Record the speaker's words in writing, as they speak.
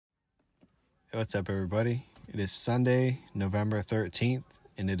What's up, everybody? It is Sunday, November 13th,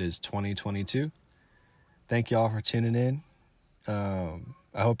 and it is 2022. Thank you all for tuning in. I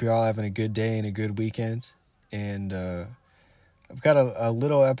hope you're all having a good day and a good weekend. And I've got a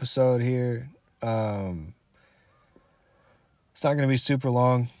little episode here. It's not going to be super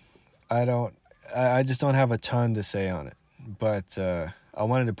long. I just don't have a ton to say on it. But I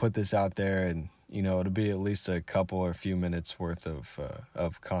wanted to put this out there, and it'll be at least a couple or few minutes worth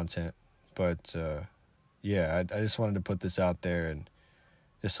of content. But I just wanted to put this out there and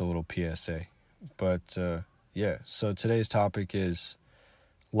just a little PSA. But so today's topic is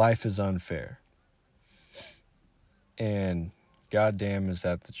life is unfair. And goddamn, is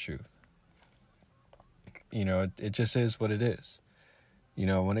that the truth? It just is what it is.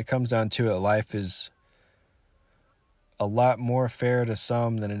 When it comes down to it, life is a lot more fair to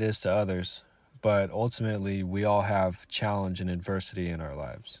some than it is to others. But ultimately, we all have challenge and adversity in our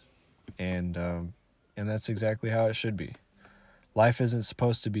lives. And that's exactly how it should be. Life isn't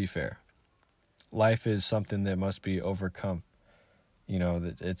supposed to be fair. Life is something that must be overcome.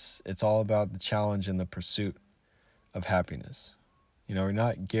 It's all about the challenge and the pursuit of happiness. We're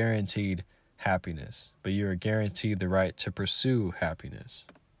not guaranteed happiness, but you're guaranteed the right to pursue happiness.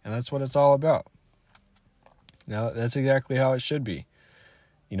 And that's what it's all about. Now, that's exactly how it should be.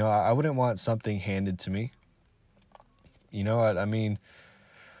 I wouldn't want something handed to me.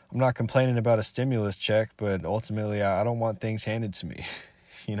 I'm not complaining about a stimulus check, but ultimately I don't want things handed to me.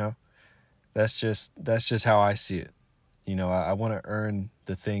 That's just how I see it. I want to earn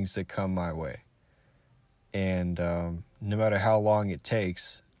the things that come my way. And no matter how long it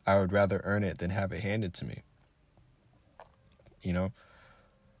takes, I would rather earn it than have it handed to me.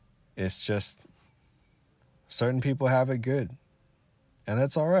 It's just certain people have it good. And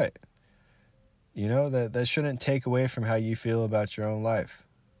that's all right. That shouldn't take away from how you feel about your own life.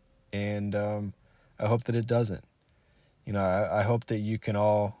 And I hope that it doesn't. I hope that you can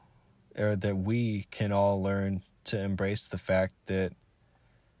all, or that we can all learn to embrace the fact that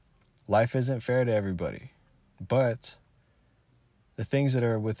life isn't fair to everybody. But the things that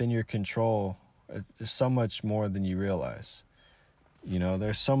are within your control is so much more than you realize.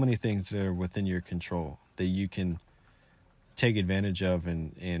 There's so many things that are within your control that you can take advantage of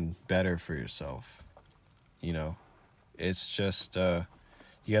and better for yourself. It's just...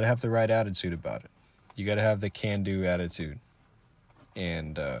 you got to have the right attitude about it. You got to have the can-do attitude.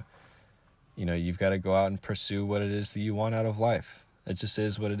 And, you've got to go out and pursue what it is that you want out of life. It just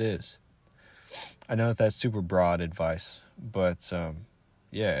is what it is. I know that's super broad advice, but,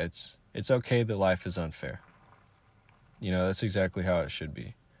 it's okay that life is unfair. That's exactly how it should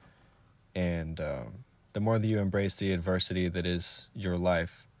be. And the more that you embrace the adversity that is your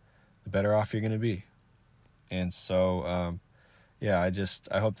life, the better off you're going to be. And so,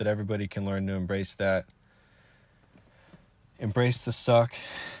 I hope that everybody can learn to embrace that. Embrace the suck.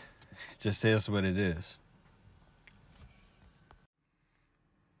 Just is what it is.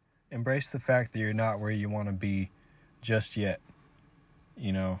 Embrace the fact that you're not where you want to be just yet.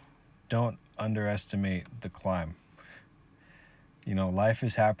 Don't underestimate the climb. Life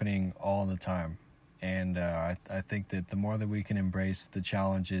is happening all the time. And I think that the more that we can embrace the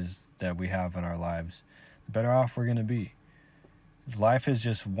challenges that we have in our lives, the better off we're going to be. Life is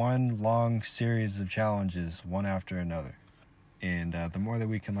just one long series of challenges, one after another. And the more that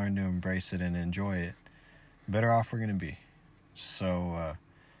we can learn to embrace it and enjoy it, the better off we're going to be. So,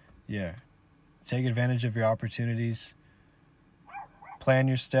 take advantage of your opportunities. Plan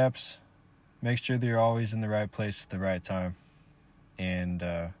your steps. Make sure that you're always in the right place at the right time. And,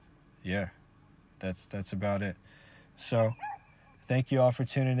 that's about it. So, thank you all for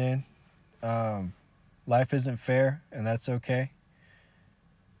tuning in. Life isn't fair, and that's okay.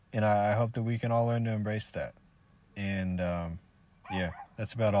 And I hope that we can all learn to embrace that. And,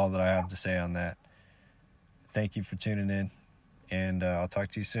 that's about all that I have to say on that. Thank you for tuning in, and I'll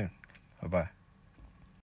talk to you soon. Bye-bye.